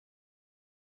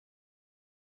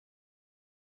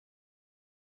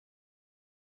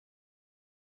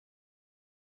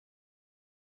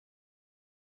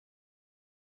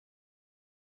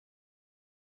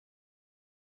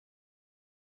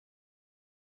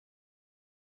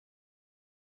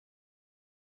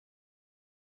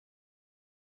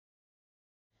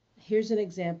Here's an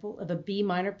example of a B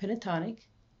minor pentatonic,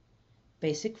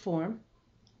 basic form,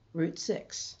 root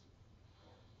 6.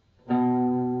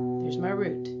 There's my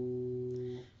root. I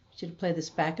want you to play this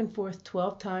back and forth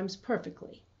 12 times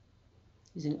perfectly,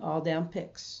 using all down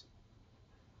picks.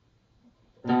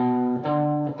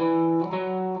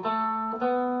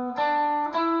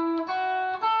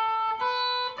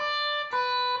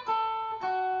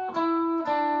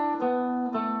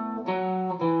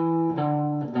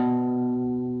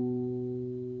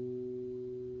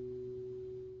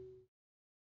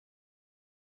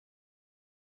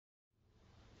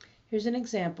 Here's an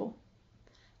example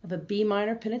of a B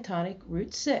minor pentatonic,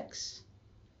 root 6,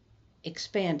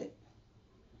 expanded.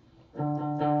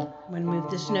 I'm going to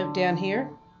move this note down here,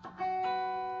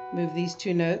 move these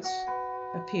two notes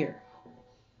up here.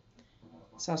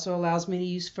 This also allows me to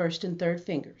use first and third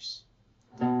fingers.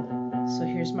 So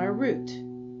here's my root.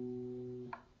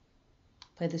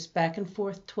 Play this back and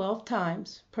forth 12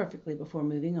 times perfectly before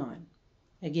moving on.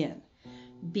 Again,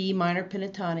 B minor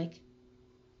pentatonic,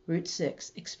 root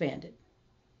 6, expanded.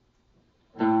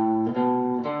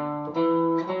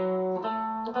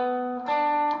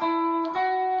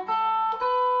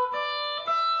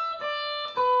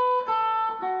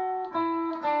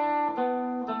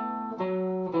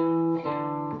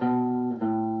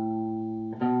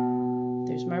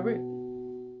 There's my root.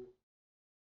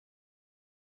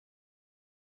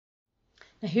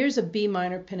 Now here's a B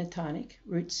minor pentatonic,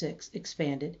 root 6,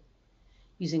 expanded,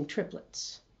 using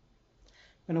triplets.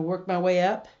 I'm going to work my way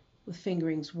up with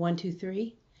fingerings 1, 2,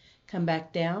 3, come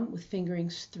back down with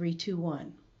fingerings 3, 2,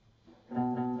 1.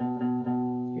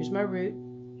 Here's my root.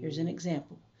 Here's an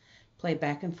example. Play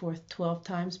back and forth 12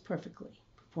 times perfectly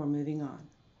before moving on.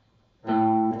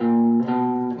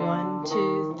 1,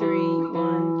 2, 3,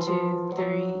 1, 2,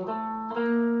 3.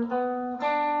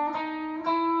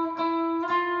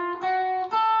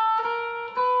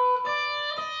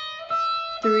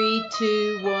 3,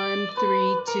 2, 1,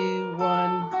 3, 2,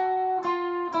 1.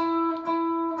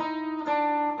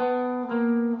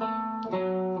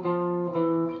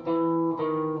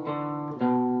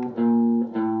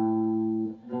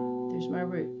 There's my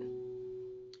root.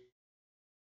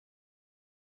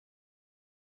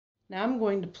 Now I'm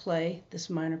going to play this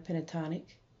minor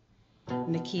pentatonic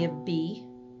in the key of B,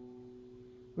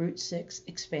 root 6,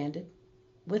 expanded,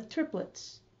 with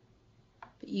triplets,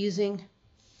 but using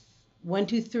 1,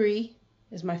 2, 3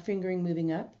 as my fingering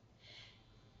moving up,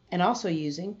 and also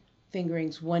using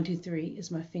fingerings 1, 2, 3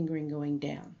 as my fingering going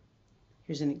down.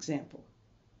 Here's an example.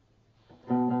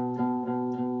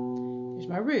 Here's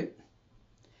my root.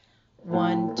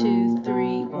 1, 2,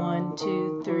 3, 1,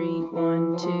 2, 3,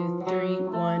 1, 2, 3,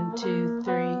 1, 2,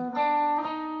 3.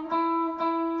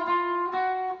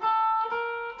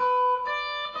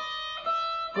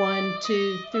 1,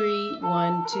 2, 3,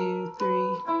 1, 2, 3.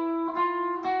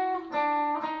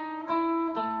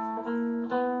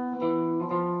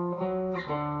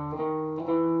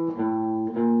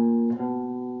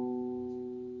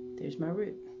 There's my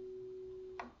root.